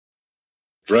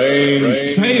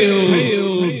Strange Tales.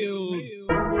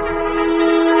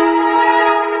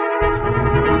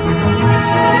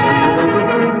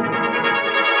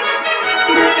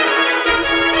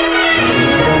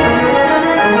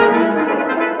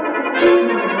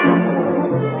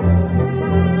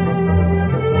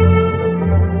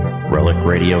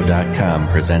 RelicRadio.com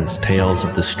presents tales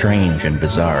of the strange and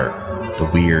bizarre, the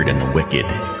weird and the wicked.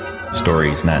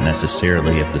 Stories not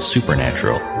necessarily of the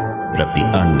supernatural, but of the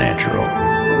unnatural.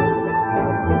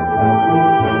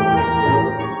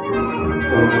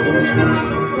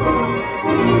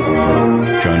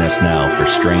 Join us now for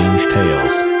Strange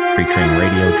Tales, featuring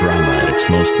radio drama at its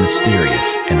most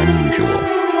mysterious and unusual.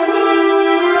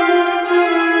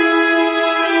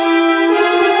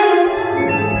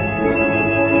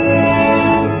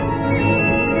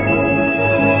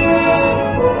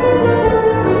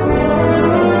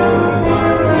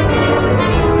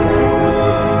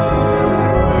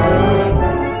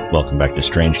 Welcome back to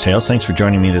Strange Tales. Thanks for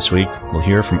joining me this week. We'll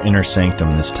hear from Inner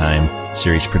Sanctum this time, a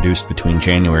series produced between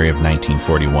January of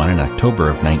 1941 and October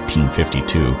of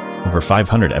 1952. Over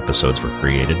 500 episodes were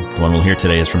created. The one we'll hear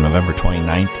today is from November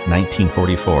 29th,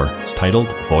 1944. It's titled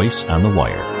Voice on the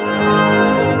Wire.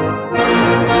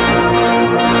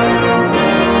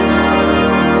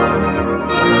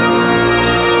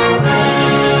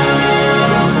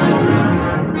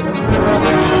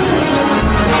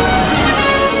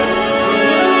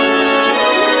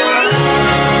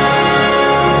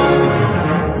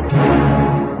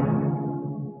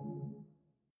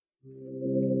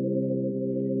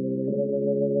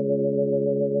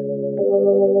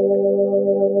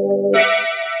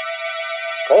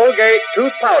 Colgate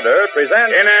Tooth Powder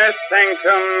presents Inner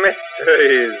Sanctum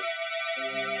Mysteries.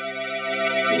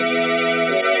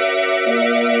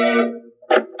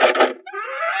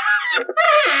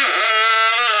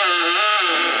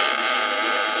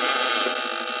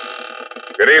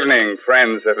 Good evening,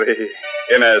 friends of the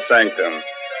Inner Sanctum.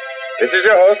 This is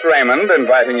your host, Raymond,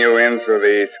 inviting you in through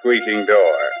the squeaking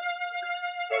door.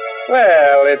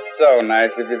 Well, it's so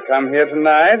nice if you'd come here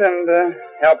tonight and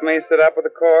help me sit up with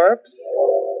the corpse.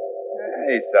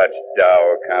 He's such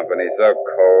dull company, so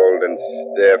cold and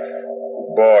stiff,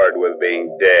 bored with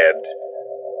being dead.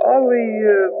 All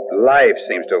the life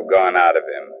seems to have gone out of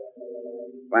him.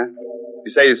 What?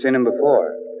 You say you've seen him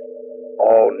before?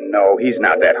 Oh, no, he's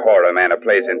not that horror man who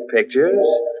plays in pictures.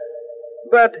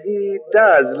 But he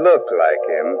does look like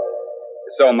him.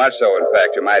 So much so, in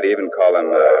fact, you might even call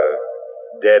him a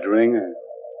dead ringer.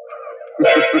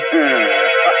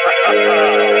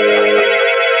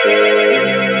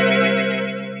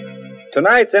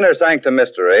 Tonight's Inner Sanctum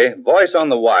Mystery, Voice on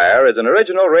the Wire, is an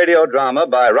original radio drama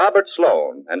by Robert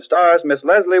Sloan and stars Miss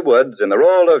Leslie Woods in the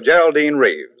role of Geraldine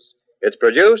Reeves. It's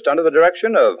produced under the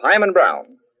direction of Hyman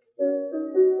Brown.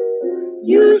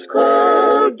 Use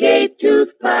Colgate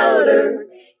Tooth Powder.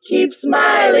 Keep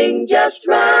smiling just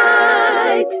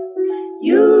right.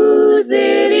 Use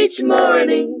it each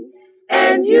morning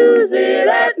and use it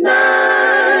at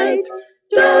night.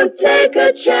 Don't take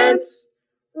a chance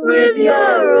with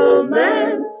your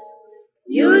romance.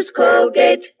 Use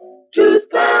Colgate Tooth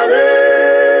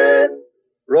Powder.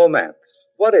 Romance.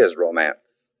 What is romance?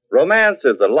 Romance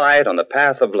is the light on the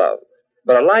path of love,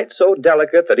 but a light so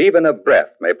delicate that even a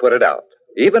breath may put it out.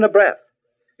 Even a breath.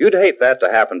 You'd hate that to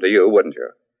happen to you, wouldn't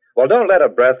you? Well, don't let a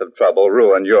breath of trouble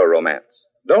ruin your romance.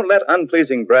 Don't let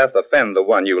unpleasing breath offend the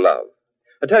one you love.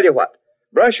 I tell you what,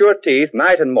 brush your teeth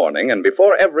night and morning and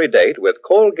before every date with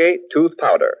Colgate Tooth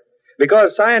Powder.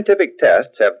 Because scientific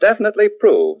tests have definitely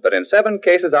proved that in 7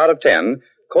 cases out of 10,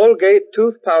 Colgate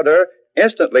Tooth Powder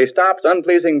instantly stops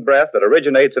unpleasing breath that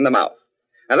originates in the mouth.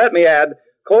 And let me add,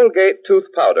 Colgate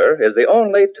Tooth Powder is the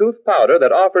only tooth powder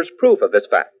that offers proof of this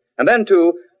fact. And then,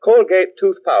 too, Colgate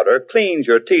Tooth Powder cleans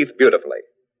your teeth beautifully.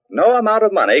 No amount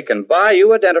of money can buy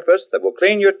you a dentifrice that will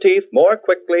clean your teeth more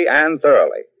quickly and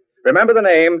thoroughly. Remember the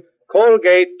name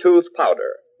Colgate Tooth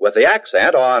Powder, with the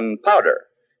accent on powder.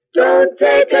 Don't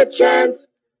take a chance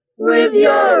with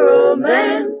your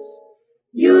romance.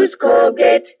 Use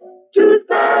Colgate Tooth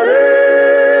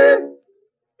Powder.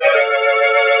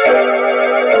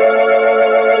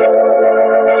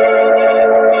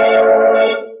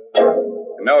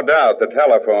 No doubt the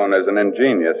telephone is an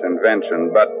ingenious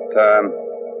invention, but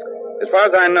as far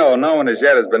as I know, no one as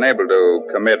yet has been able to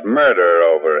commit murder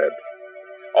over it,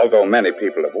 although many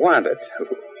people have wanted to.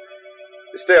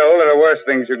 Still, there are worse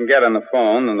things you can get on the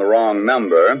phone than the wrong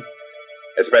number,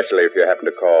 especially if you happen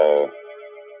to call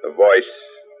the voice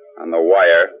on the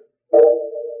wire.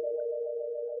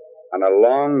 On a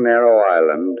long, narrow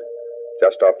island,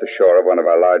 just off the shore of one of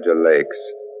our larger lakes,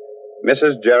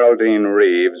 Mrs. Geraldine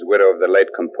Reeves, widow of the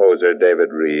late composer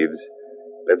David Reeves,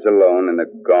 lives alone in a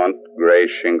gaunt, gray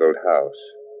shingled house.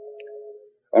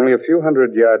 Only a few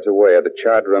hundred yards away are the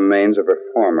charred remains of her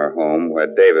former home, where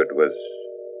David was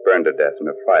burned to death in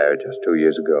a fire just 2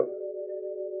 years ago.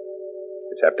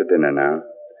 It's after dinner now,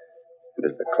 and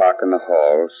as the clock in the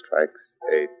hall strikes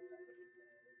 8.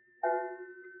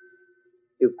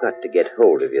 You've got to get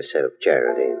hold of yourself,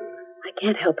 Geraldine. I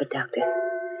can't help it, Doctor.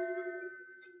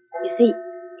 You see,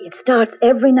 it starts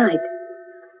every night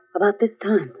about this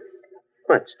time.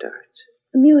 What starts?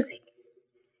 The music.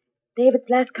 David's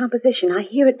last composition. I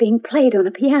hear it being played on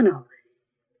a piano.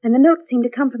 And the notes seem to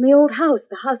come from the old house,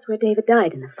 the house where David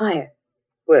died in the fire.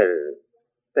 Well,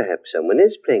 perhaps someone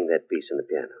is playing that piece on the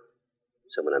piano.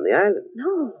 Someone on the island.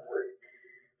 No.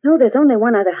 No, there's only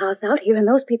one other house out here, and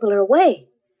those people are away.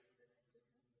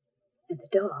 And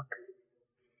the dog.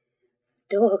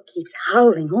 The dog keeps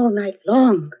howling all night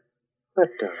long. What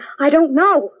dog? I don't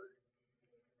know.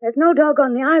 There's no dog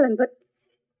on the island, but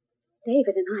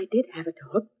David and I did have a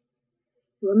dog.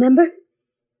 You remember?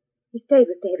 He stayed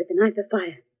with David the night of the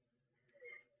fire.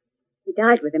 He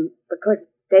died with him because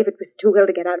David was too ill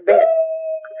to get out of bed.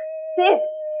 There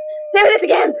it is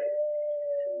again.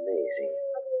 It's amazing.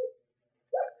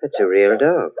 That's a real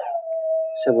dog.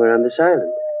 Somewhere on this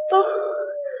island. Oh,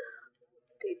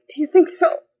 do you think so?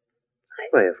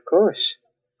 Why, of course.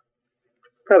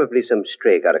 Probably some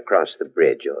stray got across the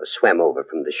bridge or swam over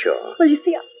from the shore. Well, you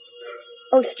see,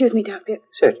 Oh, excuse me, Doctor.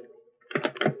 Certainly.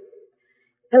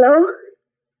 Hello?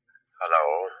 Hello?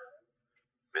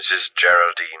 Mrs.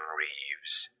 Geraldine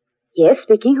Reeves. Yes,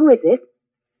 speaking. Who is this?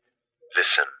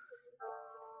 Listen.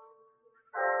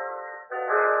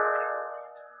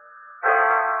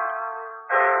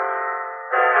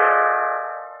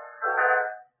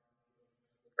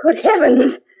 Good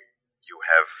heavens! You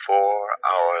have 4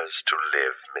 hours to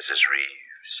live, Mrs.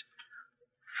 Reeves.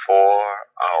 4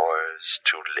 hours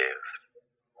to live.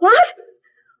 What?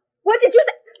 What did you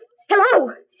say?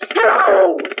 Hello?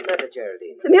 Hello? What's the matter,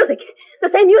 Geraldine? The music. The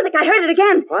same music. I heard it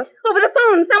again. What? Over the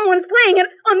phone. Someone's playing it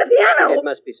on the piano. It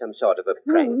must be some sort of a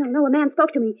prank. No. A man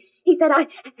spoke to me. He said I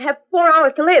have 4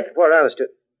 hours to live. 4 hours to...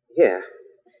 Here.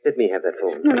 Let me have that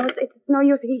phone. No, it's no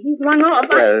use. He's rung off.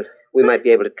 Well, we might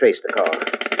be able to trace the call.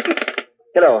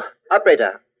 Hello.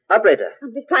 Operator. Operator.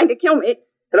 Somebody's trying to kill me.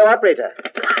 Hello, operator.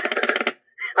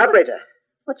 Operator.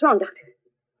 What's wrong, Doctor?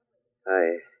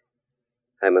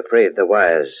 I'm afraid the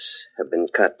wires have been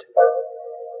cut.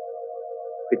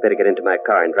 We'd better get into my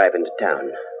car and drive into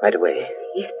town right away.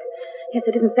 Yes,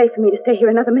 it isn't safe for me to stay here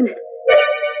another minute.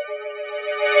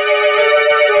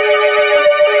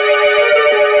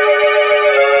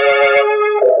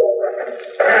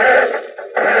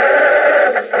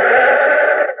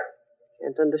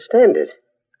 Can't understand it.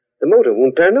 The motor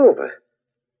won't turn over.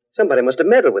 Somebody must have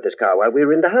meddled with this car while we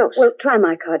were in the house. Well, try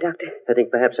my car, Doctor. I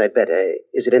think perhaps I'd better.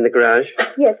 Is it in the garage?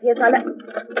 Yes, I'll...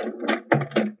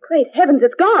 Great heavens,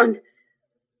 it's gone.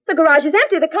 The garage is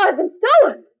empty. The car's been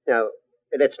stolen. Now,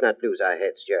 let's not lose our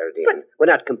heads, Geraldine. But... We're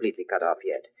not completely cut off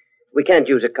yet. We can't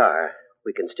use a car.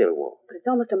 We can still walk. But it's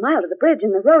almost a mile to the bridge,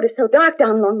 and the road is so dark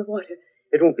down along the water.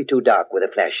 It won't be too dark with a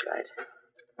flashlight.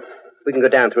 We can go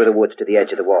down through the woods to the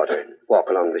edge of the water and walk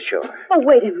along the shore. Oh,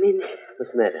 wait a minute.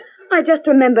 What's the matter? I just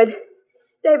remembered.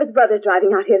 David's brother's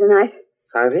driving out here tonight.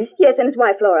 Harvey? Yes, and his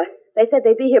wife, Laura. They said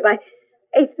they'd be here by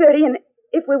 8:30, and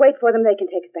if we wait for them, they can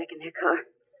take us back in their car.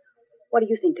 What do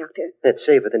you think, Doctor? That's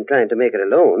safer than trying to make it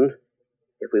alone.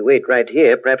 If we wait right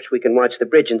here, perhaps we can watch the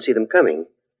bridge and see them coming.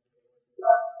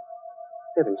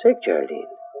 Heaven's sake, Geraldine.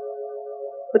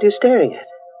 What are you staring at?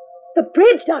 The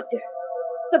bridge, Doctor.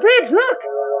 The bridge, look.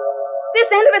 This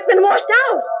end of it's been washed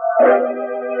out.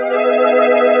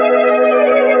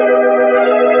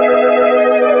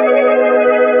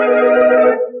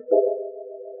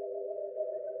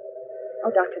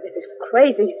 Oh, Doctor, this is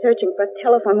crazy, searching for a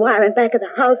telephone wire in back of the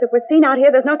house. If we're seen out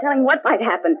here, there's no telling what might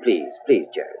happen. Please,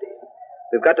 Geraldine.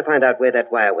 We've got to find out where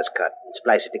that wire was cut and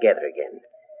splice it together again.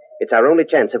 It's our only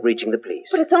chance of reaching the police.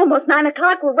 But it's almost 9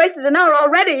 o'clock. We've wasted an hour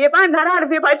already. If I'm not out of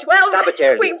here by 12... Stop it,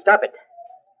 Geraldine. Stop it.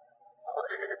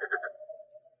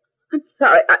 I'm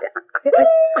sorry. I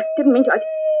didn't mean to. What's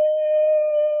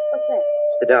that?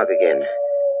 It's the dog again.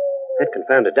 That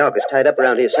confounded dog is tied up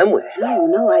around here somewhere.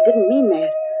 No, I didn't mean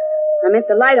that. I meant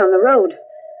the light on the road.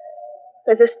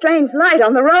 There's a strange light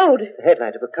on the road. The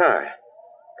headlight of a car.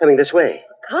 Coming this way.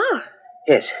 A car?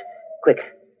 Yes. Quick.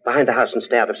 Behind the house and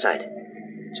stay out of sight.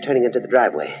 It's turning into the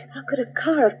driveway. How could a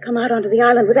car have come out onto the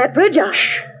island with that bridge out?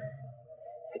 Shh.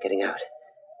 They're getting out.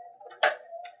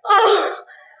 Oh,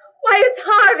 why, it's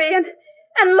Harvey and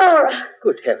Laura.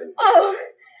 Good heavens. Oh,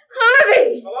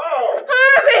 Harvey! Hello?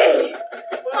 Harvey!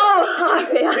 Oh,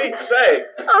 Harvey. Pete's sake.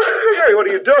 Oh. Jerry, what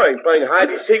are you doing? Playing hide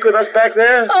and seek with us back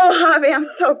there? Oh, Harvey, I'm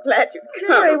so glad you come.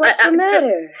 Jerry, what's the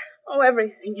matter? Oh,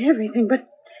 everything. But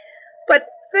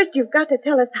first you've got to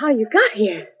tell us how you got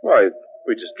here. Why,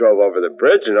 we just drove over the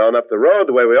bridge and on up the road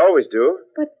the way we always do.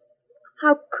 But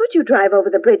how could you drive over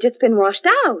the bridge? It's been washed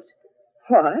out.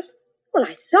 What? Well,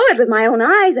 I saw it with my own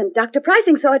eyes, and Dr.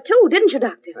 Pricing saw it too, didn't you,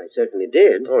 Doctor? I certainly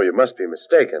did. Oh, you must be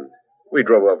mistaken. We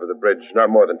drove over the bridge not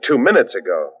more than 2 minutes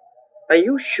ago. Are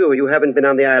you sure you haven't been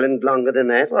on the island longer than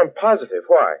that? Well, I'm positive.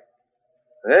 Why?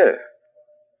 Well,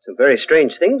 some very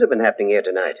strange things have been happening here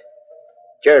tonight.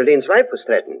 Geraldine's life was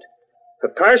threatened, her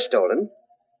car stolen,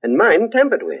 and mine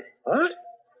tampered with. What?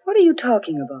 What are you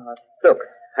talking about? Look,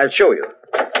 I'll show you.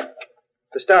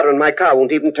 The starter on my car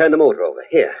won't even turn the motor over.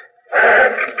 Here.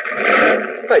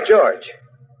 By George.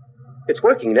 It's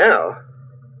working now.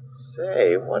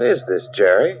 Say, what is this,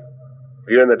 Jerry?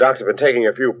 You and the doctor been taking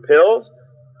a few pills?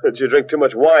 Did you drink too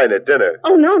much wine at dinner?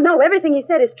 Oh, no. Everything he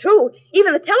said is true.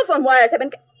 Even the telephone wires have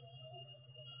been...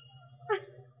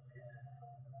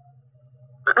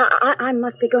 I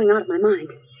must be going out of my mind.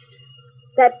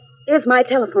 That is my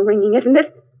telephone ringing, isn't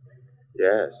it?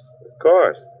 Yes, of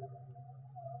course.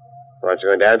 Aren't you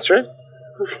going to answer it?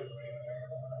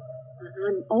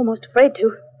 I'm almost afraid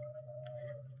to.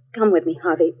 Come with me,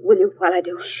 Harvey, will you, while I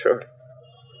do? Sure.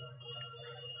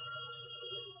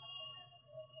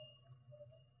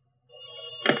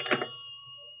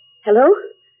 Hello?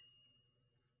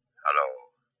 Hello.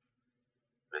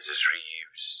 Mrs.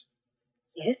 Reeves.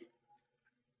 Yes?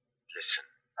 Listen.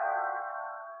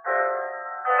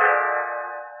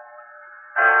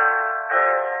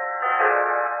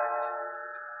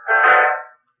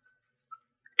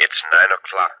 It's 9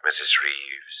 o'clock, Mrs.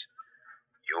 Reeves.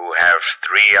 You have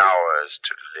 3 hours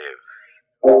to live.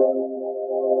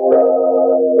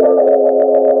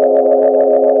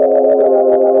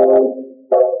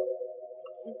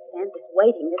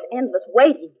 This endless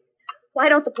waiting. Why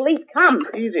don't the police come?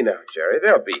 Easy now, Jerry.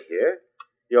 They'll be here.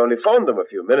 You only phoned them a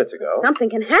few minutes ago. Something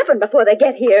can happen before they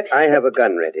get here. I have a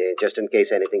gun ready, just in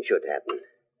case anything should happen.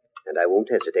 And I won't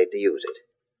hesitate to use it.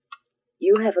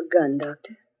 You have a gun,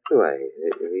 Doctor? Why,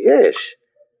 yes.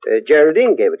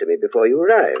 Geraldine gave it to me before you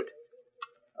arrived.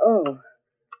 Oh.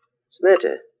 What's the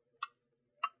matter?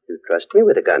 You trust me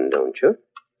with a gun, don't you?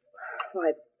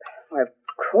 Why, of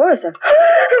course.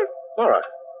 Laura,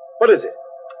 what is it?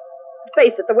 A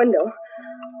face at the window.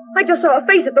 I just saw a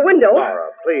face at the window. Laura,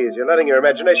 please, you're letting your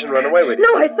imagination run away with you.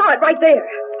 No, I saw it right there.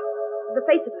 The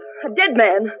face of a dead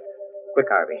man. Quick,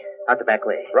 Harvey. Out the back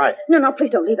way. Right. No, please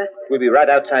don't leave us. We'll be right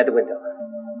outside the window.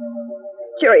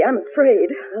 Jerry, I'm afraid.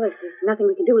 Well, there's nothing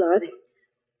we can do, Laura. They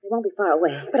won't be far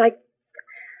away. But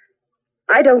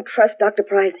I don't trust Dr.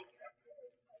 Pricing.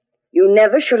 You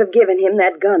never should have given him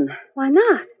that gun. Why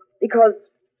not? Because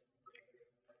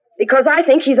I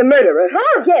think he's a murderer.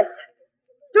 Laura! Yes.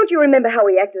 Don't you remember how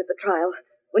he acted at the trial?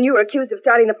 When you were accused of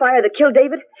starting the fire that killed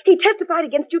David? He testified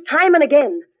against you time and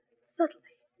again. Subtly.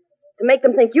 To make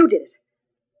them think you did it.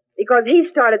 Because he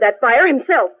started that fire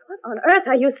himself. What on earth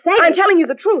are you saying? I'm telling you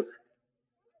the truth.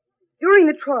 During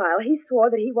the trial, he swore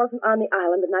that he wasn't on the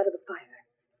island the night of the fire.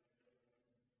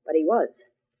 But he was.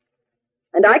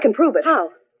 And I can prove it. How?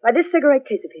 By this cigarette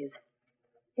case of his.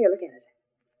 Here, look at it.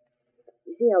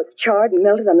 You see how it's charred and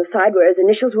melted on the side where his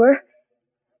initials were?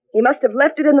 He must have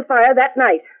left it in the fire that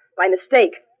night, by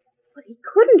mistake. But he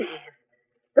couldn't have.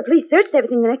 The police searched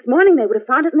everything the next morning. They would have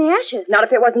found it in the ashes. Not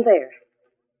if it wasn't there.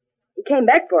 He came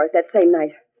back for it that same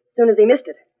night, as soon as he missed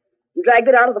it, and dragged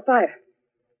it out of the fire.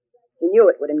 He knew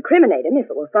it would incriminate him if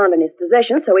it were found in his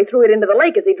possession, so he threw it into the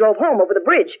lake as he drove home over the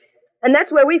bridge. And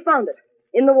that's where we found it,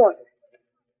 in the water.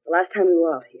 The last time we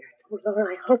were out here. Oh,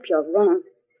 Laura, I hope you're wrong.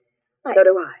 So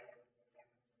do I.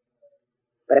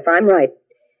 But if I'm right,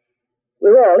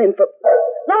 we're all in for...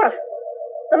 Laura!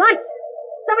 The lights!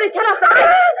 Somebody turn off the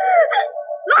lights!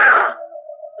 Laura!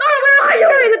 Laura, where are you?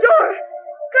 Carry the door!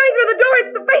 Going through the door,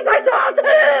 it's the face I saw!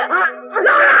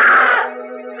 Laura!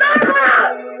 Laura!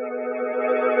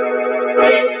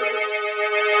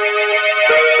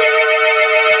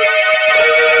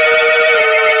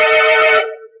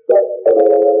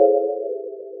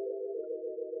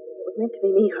 It was meant to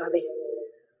be me, Harvey.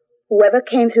 Whoever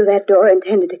came through that door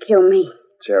intended to kill me.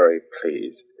 Jerry,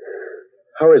 please.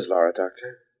 How is Laura,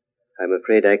 Doctor? I'm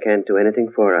afraid I can't do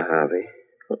anything for her, Harvey.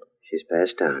 She's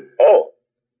passed on. Oh!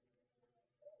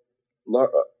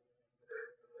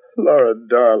 Laura,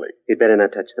 darling. You'd better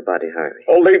not touch the body, Harvey.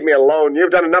 Oh, leave me alone.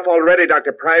 You've done enough already,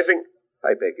 Dr. Pricing.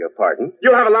 I beg your pardon?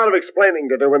 You'll have a lot of explaining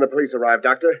to do when the police arrive,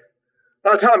 Doctor.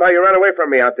 I'll tell them how you ran away from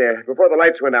me out there before the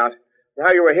lights went out.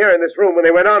 how you were here in this room when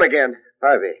they went on again.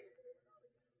 Harvey,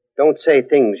 don't say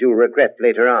things you'll regret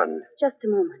later on. Just a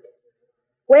moment.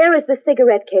 Where is the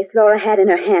cigarette case Laura had in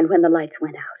her hand when the lights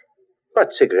went out?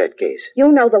 What cigarette case?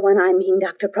 You know the one I mean,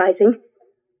 Dr. Pricing.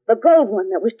 The gold one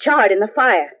that was charred in the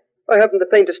fire. I haven't the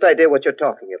faintest idea what you're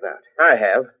talking about. I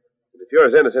have. But if you're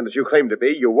as innocent as you claim to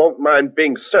be, you won't mind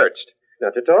being searched.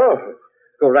 Not at all.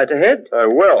 Go right ahead. I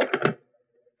will.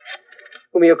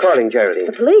 Whom are you calling, Geraldine?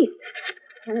 The police.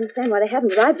 Can't understand why they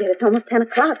haven't arrived yet. It's almost 10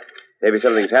 o'clock. Maybe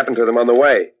something's happened to them on the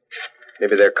way.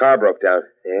 Maybe their car broke down.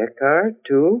 Their car,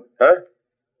 too? Huh?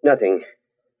 Nothing.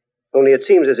 Only it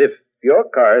seems as if your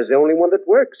car is the only one that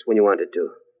works when you want it to.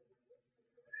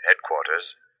 Headquarters.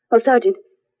 Oh, Sergeant.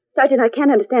 Sergeant, I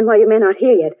can't understand why your men aren't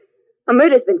here yet. A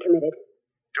murder's been committed.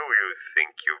 Do you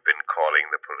think you've been calling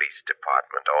the police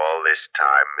department all this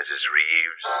time, Mrs.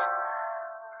 Reeves?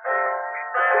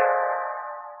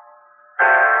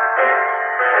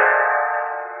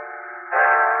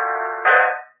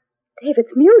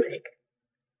 David's music.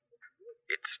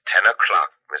 It's 10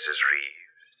 o'clock, Mrs.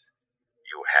 Reeves.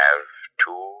 You have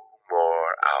 2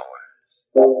 more hours.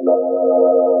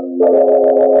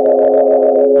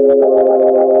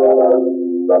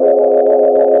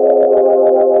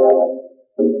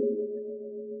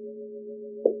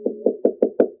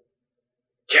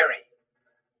 Jerry,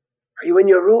 are you in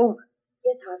your room?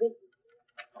 Yes, Harvey.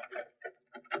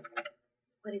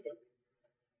 What is it?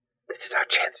 This is our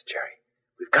chance, Jerry.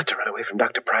 We've got to run away from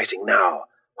Dr. Pricing now,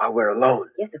 while we're alone.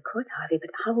 Yes, of course, Harvey,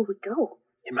 but how will we go?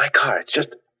 In my car. It's just...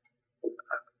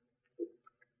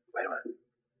 Wait a minute.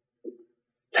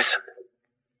 Listen.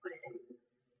 What is it?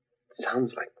 It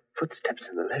sounds like footsteps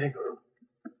in the living room.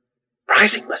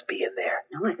 Pricing must be in there.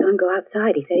 No, I saw him go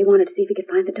outside. He said he wanted to see if he could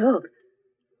find the dog.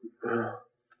 Oh,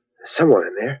 there's someone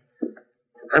in there.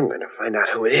 I'm going to find out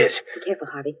who it is. Be careful,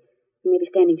 Harvey. He may be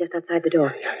standing just outside the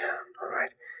door. Yeah. All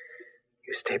right.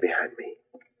 You stay behind me.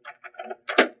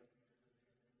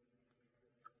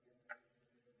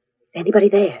 Is anybody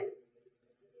there?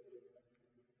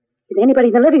 Is anybody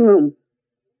in the living room?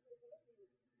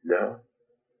 No.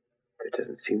 There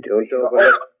doesn't seem to Don't be.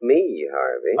 overlook me,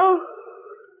 Harvey. Oh.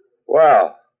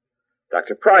 Well,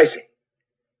 Dr. Pricing,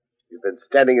 you've been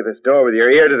standing at this door with your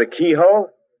ear to the keyhole?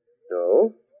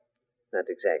 No, not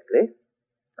exactly.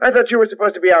 I thought you were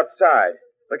supposed to be outside,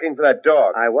 looking for that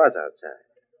dog. I was outside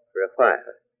for a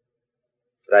fire.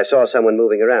 But I saw someone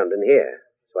moving around in here,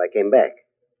 so I came back.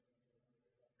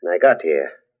 When I got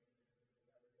here,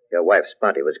 your wife's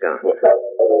body was gone. What?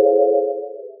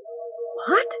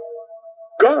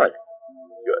 Gone?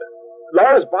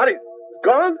 Laura's body is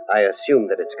gone? I assume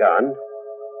that it's gone.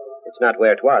 It's not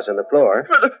where it was on the floor.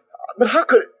 But how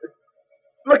could it...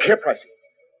 Look here, Pricey.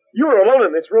 You were alone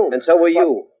in this room. And so were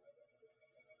you.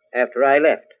 After I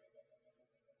left.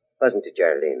 Wasn't it,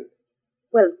 Geraldine?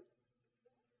 Well,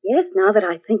 yes, now that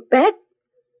I think back,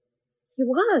 he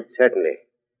was. Certainly.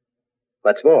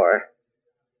 What's more,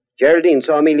 Geraldine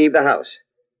saw me leave the house.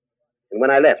 And when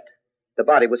I left, the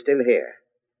body was still here.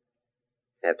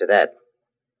 After that,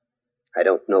 I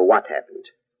don't know what happened.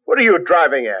 What are you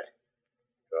driving at?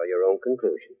 Draw your own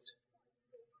conclusions.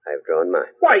 I've drawn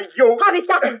mine. Why, you... Harvey,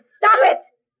 stop it! Stop it!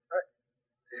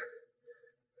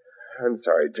 I'm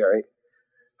sorry, Jerry.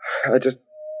 I just...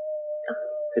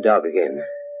 The dog again.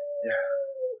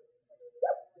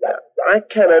 I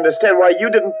can't understand why you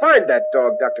didn't find that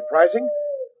dog, Dr. Pricing.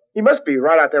 He must be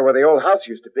right out there where the old house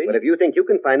used to be. But if you think you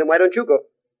can find him, why don't you go?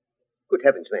 Good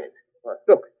heavens, man. What?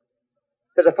 Look.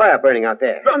 There's a fire burning out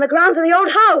there. On the grounds of the old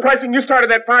house. Pricing, you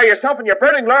started that fire yourself, and you're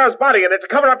burning Laura's body in it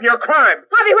to cover up your crime.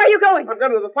 Harvey, where are you going? I'm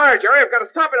going to the fire, Jerry. I've got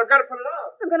to stop it. I've got to put it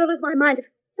out. I'm going to lose my mind if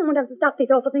someone doesn't stop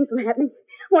these awful things from happening.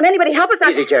 Won't anybody help us?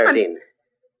 Easy, Geraldine.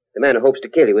 The man who hopes to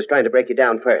kill you was trying to break you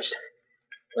down first.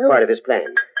 It's part of his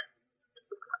plan.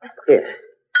 Here.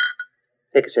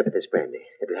 Take a sip of this brandy.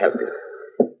 It'll help you.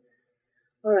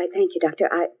 All right, thank you, Doctor.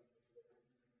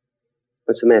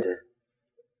 What's the matter?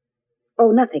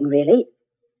 Oh, nothing, really.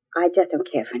 I just don't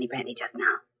care for any brandy just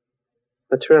now.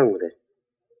 What's wrong with it?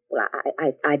 Well,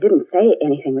 I didn't say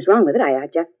anything was wrong with it. I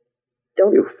just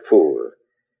don't... You fool.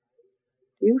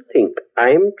 You think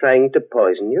I'm trying to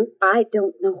poison you? I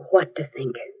don't know what to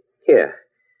think. Here.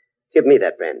 Give me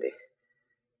that brandy.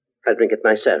 I'll drink it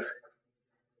myself.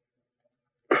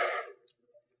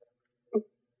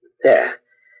 There.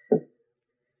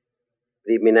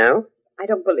 Believe me now? I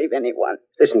don't believe anyone.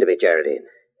 Listen to me, Geraldine.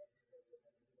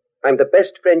 I'm the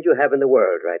best friend you have in the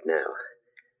world right now.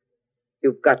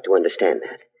 You've got to understand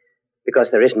that. Because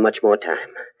there isn't much more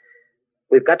time.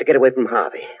 We've got to get away from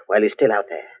Harvey while he's still out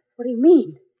there. What do you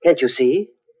mean? Can't you see?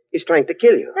 He's trying to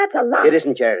kill you. That's a lie. It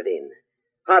isn't, Geraldine.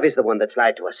 Harvey's the one that's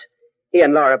lied to us. He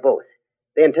and Laura both.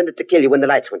 They intended to kill you when the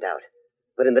lights went out.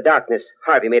 But in the darkness,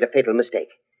 Harvey made a fatal mistake.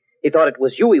 He thought it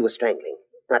was you he was strangling,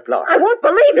 not Laura. I won't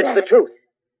believe It's that. the truth.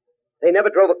 They never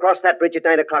drove across that bridge at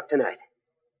 9 o'clock tonight.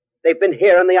 They've been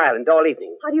here on the island all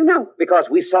evening. How do you know? Because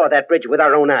we saw that bridge with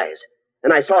our own eyes.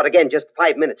 And I saw it again just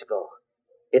 5 minutes ago.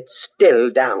 It's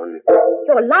still down.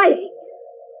 You're lying.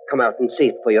 Come out and see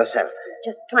it for yourself.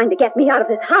 Just trying to get me out of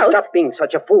this house. Stop being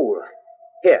such a fool.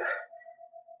 Here,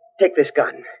 take this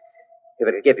gun. If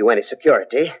it'll give you any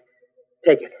security,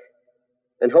 take it.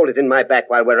 And hold it in my back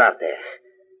while we're out there.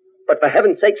 But for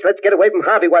heaven's sakes, let's get away from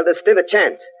Harvey while there's still a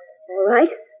chance. All right.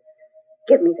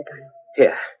 Give me the gun.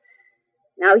 Here.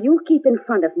 Now you keep in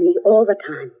front of me all the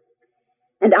time.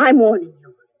 And I'm warning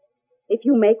you. If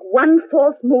you make one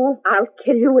false move, I'll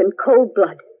kill you in cold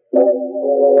blood.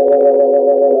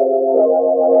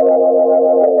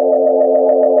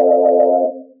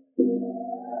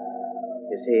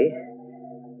 You see,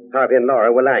 Harvey and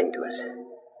Laura were lying to us.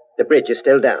 The bridge is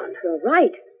still down. You're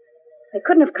right. They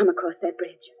couldn't have come across that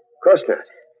bridge. Of course not.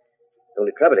 The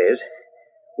only trouble is,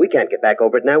 we can't get back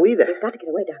over it now either. We've got to get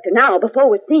away, Doctor, now, before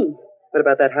we're seen. What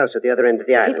about that house at the other end of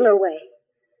the island? People are away.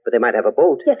 But they might have a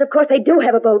boat. Yes, of course they do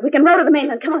have a boat. We can row to the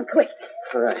mainland. Come on, quick.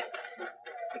 All right.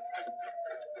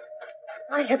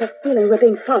 I have a feeling we're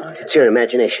being followed. It's your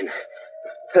imagination.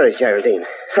 Hurry, Geraldine.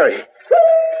 Hurry.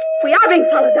 We are being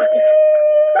followed, Doctor.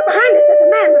 But behind us there's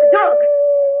a man with a dog.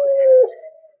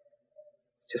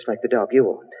 Just like the dog you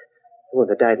owned. The one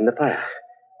that died in the fire.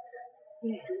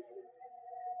 Yes.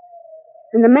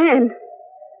 And the man...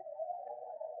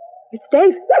 It's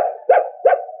Dave.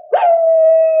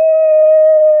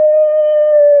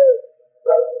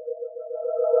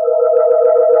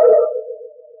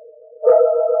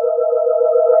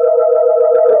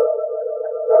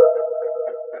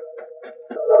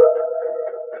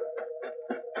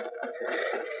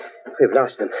 We've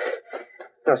lost them.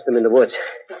 Lost them in the woods.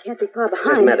 They can't be far Doesn't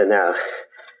behind. matter now.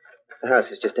 The house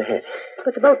is just ahead.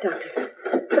 But the boat, Doctor.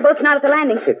 The boat's not at the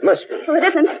landing. It must be. Oh, it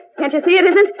isn't. Can't you see it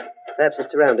isn't? Perhaps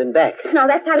it's around and back. No,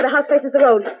 that side of the house faces the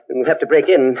road. And we'll have to break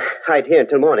in and hide here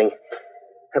until morning.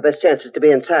 Our best chance is to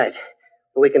be inside,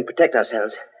 where we can protect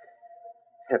ourselves.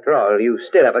 After all, you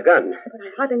still have a gun. But I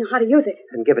hardly know how to use it.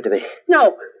 Then give it to me.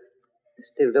 No, You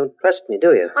still don't trust me,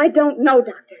 do you? I don't know,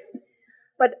 Doctor.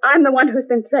 But I'm the one who's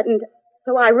been threatened,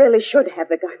 so I really should have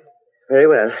the gun. Very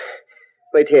well.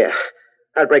 Wait here.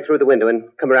 I'll break through the window and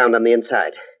come around on the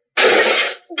inside.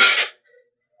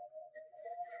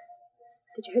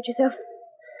 Did you hurt yourself?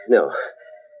 No.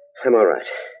 I'm all right.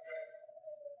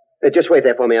 Just wait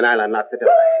there for me and I'll unlock the door.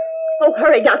 Oh,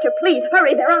 hurry, Doctor, please.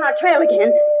 Hurry. They're on our trail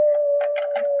again.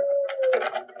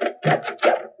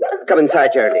 Come inside,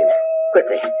 Geraldine.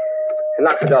 Quickly. And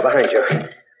lock the door behind you.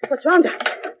 What's wrong, Doctor?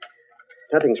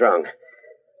 Nothing's wrong.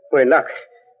 We're in luck.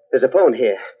 There's a phone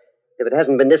here. If it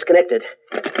hasn't been disconnected.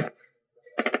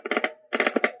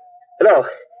 Hello.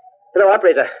 Hello,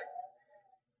 operator.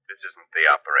 This isn't the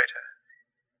operator.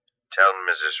 Tell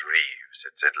Mrs. Reeves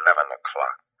it's 11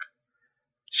 o'clock.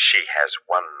 She has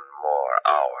 1 more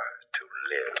hour to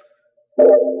live.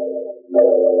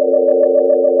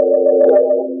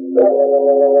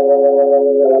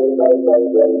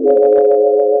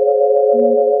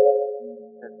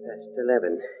 Past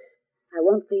 11. I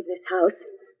won't leave this house.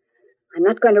 I'm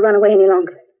not going to run away any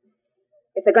longer.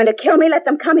 If they're going to kill me, let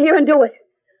them come here and do it.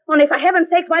 Only for heaven's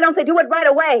sakes, why don't they do it right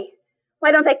away?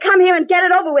 Why don't they come here and get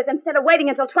it over with instead of waiting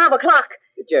until 12 o'clock?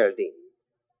 Geraldine,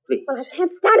 please. Well, I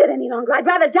can't stand it any longer. I'd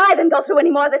rather die than go through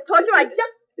any more of this torture. I just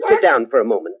can't. Sit down for a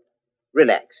moment.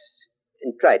 Relax.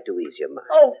 And try to ease your mind.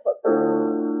 Oh,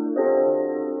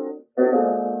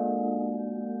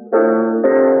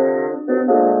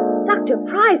 Dr.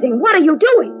 Prizing, what are you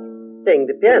doing? Playing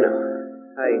the piano.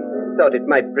 I thought it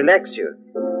might relax you.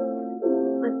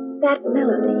 But that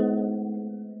melody.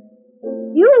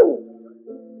 You!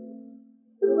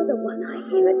 You're the one I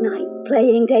hear at night,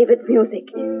 playing David's music.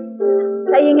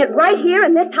 Playing it right here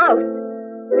in this house.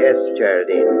 Yes,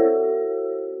 Geraldine.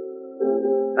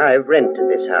 I've rented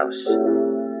this house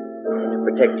to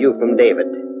protect you from David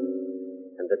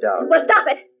and the dog. Well, stop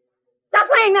it! Stop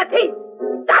playing that piece!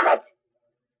 Stop it!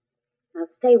 Now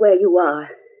stay where you are.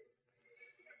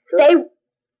 Stay...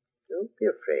 Don't be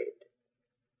afraid.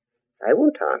 I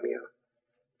won't harm you.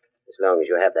 As long as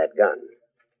you have that gun.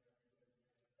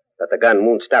 But the gun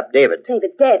won't stop David.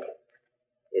 David's dead.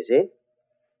 Is he?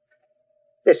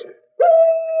 Listen.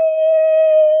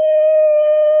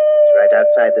 He's right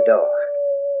outside the door.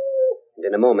 And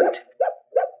in a moment,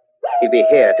 he'll be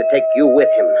here to take you with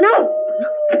him. No!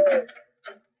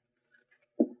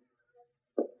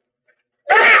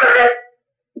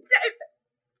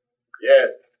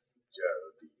 Yes,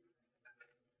 Geraldine.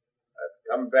 I've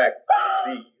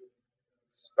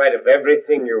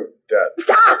everything you've done.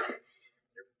 Stop!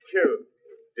 You killed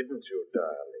me, didn't you,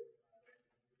 darling?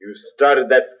 You started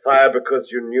that fire because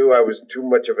you knew I was too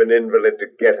much of an invalid to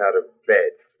get out of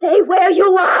bed. Stay where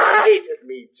you are! You hated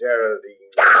me,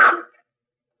 Geraldine. Stop!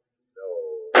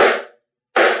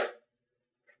 No.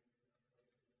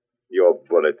 Your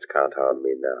bullets can't harm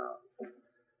me now.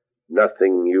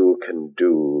 Nothing you can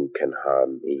do can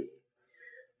harm me.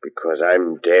 Because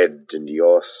I'm dead and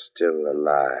you're still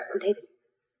alive. Oh, David.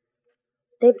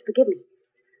 David, forgive me.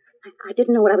 I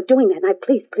didn't know what I was doing that night.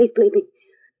 Please believe me.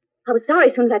 I was sorry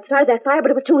as soon as I started that fire,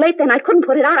 but it was too late then. I couldn't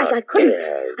put it out. I couldn't.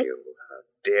 How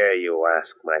dare you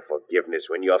ask my forgiveness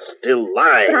when you're still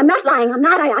lying? But I'm not lying. I'm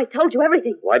not. I told you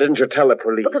everything. Why didn't you tell the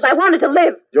police? Because I wanted to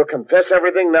live. You'll confess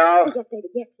everything now? Yes,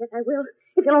 David. Yes, I will.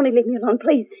 If you'll only leave me alone,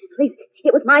 please. Please.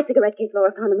 It was my cigarette case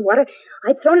Laura found in the water.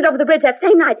 I'd thrown it over the bridge that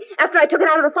same night after I took it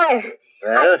out of the fire.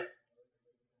 Well,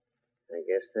 I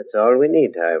guess that's all we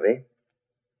need, Harvey.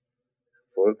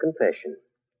 Full confession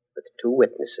with 2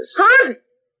 witnesses. Huh?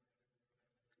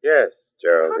 Yes,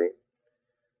 Geraldine.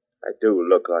 I do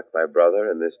look like my brother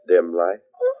in this dim light.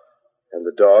 And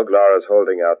the dog Laura's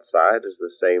holding outside is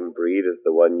the same breed as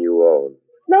the one you own.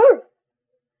 Laura?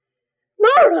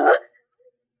 Laura?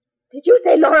 Did you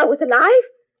say Laura was alive?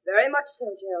 Very much so,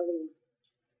 Geraldine.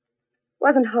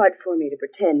 Wasn't hard for me to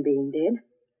pretend being dead.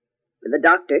 With the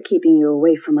doctor keeping you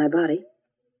away from my body.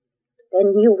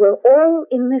 Then you were all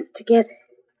in this together.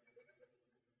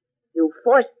 You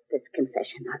forced this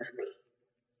confession out of me.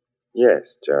 Yes,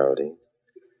 Geraldine.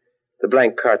 The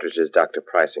blank cartridges Dr.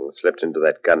 Pricing slipped into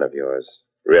that gun of yours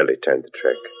really turned the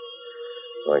trick.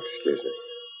 Oh, excuse me.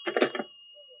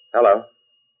 Hello.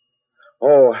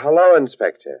 Oh, hello,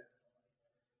 Inspector.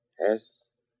 Yes,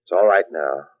 it's all right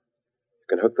now. You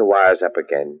can hook the wires up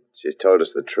again. She's told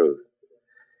us the truth.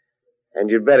 And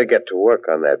you'd better get to work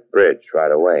on that bridge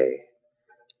right away.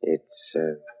 It's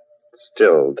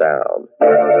still down.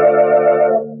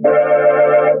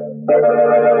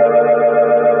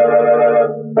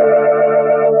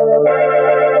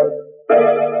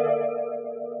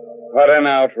 What an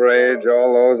outrage,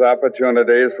 all those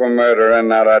opportunities for murder and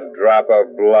not a drop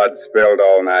of blood spilled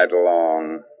all night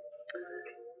long.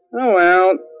 Oh,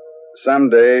 well, some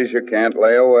days you can't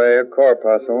lay away a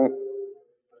corpuscle.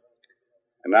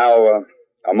 And now,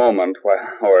 a moment while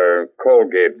our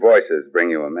Colgate voices bring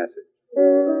you a message.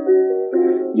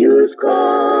 Use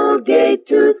Colgate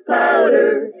tooth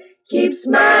powder. Keep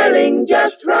smiling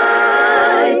just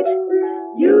right.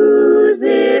 Use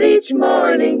it each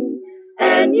morning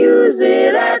and use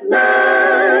it at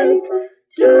night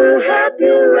to help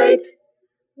you rate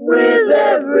with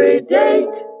every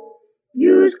date.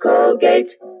 Use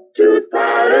Colgate tooth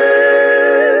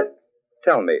powder.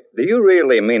 Tell me, do you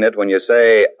really mean it when you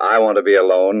say, I want to be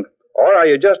alone? Or are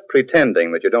you just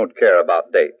pretending that you don't care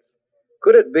about dates?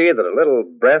 Could it be that a little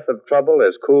breath of trouble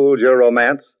has cooled your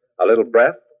romance? A little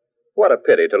breath? What a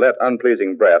pity to let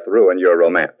unpleasing breath ruin your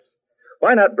romance.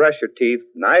 Why not brush your teeth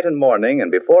night and morning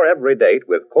and before every date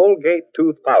with Colgate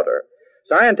tooth powder?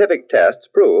 Scientific tests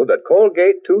prove that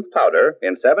Colgate tooth powder,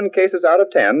 in 7 cases out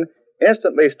of 10,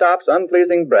 instantly stops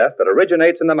unpleasing breath that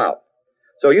originates in the mouth.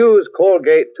 So use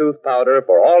Colgate tooth powder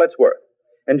for all it's worth.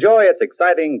 Enjoy its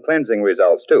exciting cleansing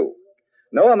results, too.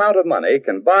 No amount of money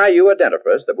can buy you a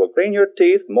dentifrice that will clean your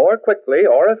teeth more quickly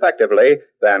or effectively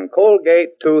than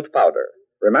Colgate tooth powder.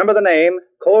 Remember the name,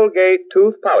 Colgate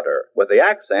tooth powder, with the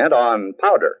accent on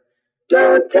powder.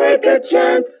 Don't take a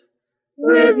chance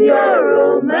with your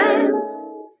romance.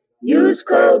 Use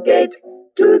Colgate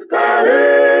tooth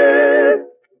powder.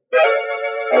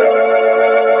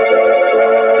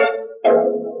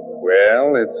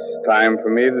 Well, it's time for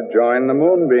me to join the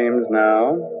moonbeams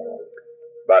now.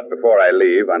 But before I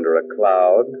leave under a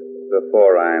cloud,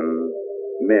 before I'm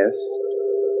missed,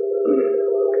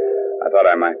 I thought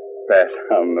I might pass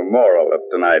on the moral of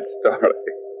tonight's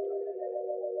story.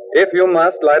 If you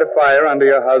must light a fire under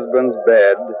your husband's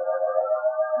bed,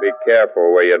 be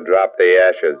careful where you drop the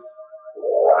ashes.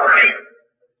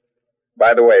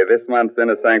 By the way, this month's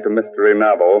Inner Sanctum mystery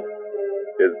novel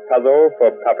is Puzzle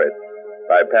for Puppets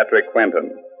by Patrick Quentin.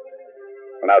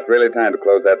 Well, now it's really time to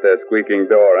close that there squeaking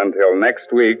door until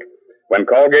next week, when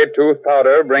Colgate tooth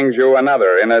powder brings you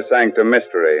another Inner Sanctum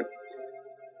mystery.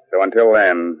 So until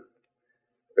then,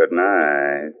 good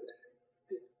night.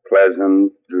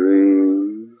 Pleasant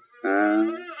dreams.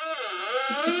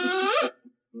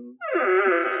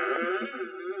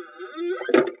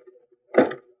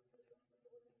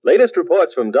 Latest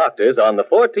reports from doctors on the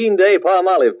 14-day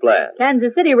Palmolive plan. Kansas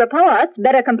City reports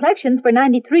better complexions for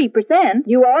 93%.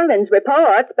 New Orleans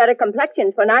reports better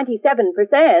complexions for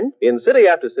 97%. In city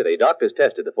after city, doctors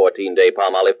tested the 14-day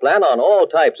Palmolive plan on all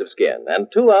types of skin, and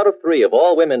 2 out of 3 of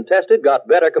all women tested got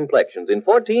better complexions in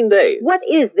 14 days. What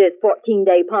is this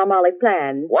 14-day Palmolive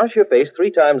plan? Wash your face 3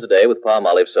 times a day with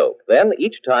Palmolive soap. Then,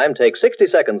 each time, take 60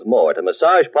 seconds more to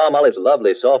massage Palmolive's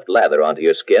lovely soft lather onto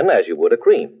your skin as you would a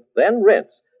cream. Then rinse.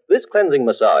 This cleansing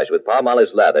massage with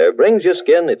Palmolive's lather brings your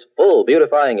skin its full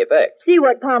beautifying effect. See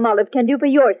what Palmolive can do for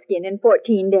your skin in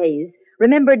 14 days.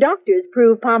 Remember, doctors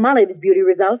prove Palmolive's beauty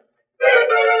results.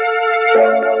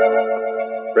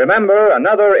 Remember,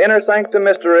 another Inner Sanctum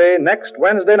mystery next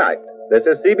Wednesday night. This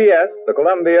is CBS, the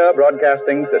Columbia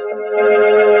Broadcasting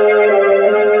System.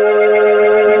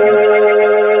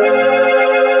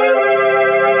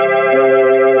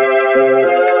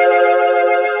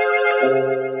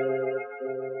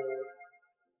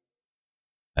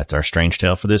 That's our Strange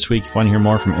Tale for this week. If you want to hear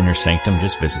more from Inner Sanctum,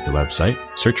 just visit the website.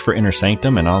 Search for Inner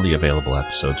Sanctum and all the available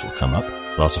episodes will come up.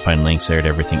 You'll also find links there to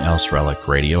everything else Relic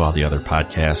Radio, all the other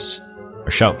podcasts, our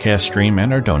Shoutcast stream,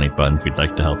 and our donate button if you'd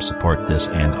like to help support this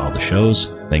and all the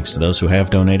shows. Thanks to those who have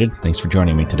donated. Thanks for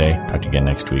joining me today. Talk to you again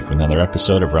next week with another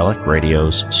episode of Relic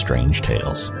Radio's Strange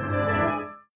Tales.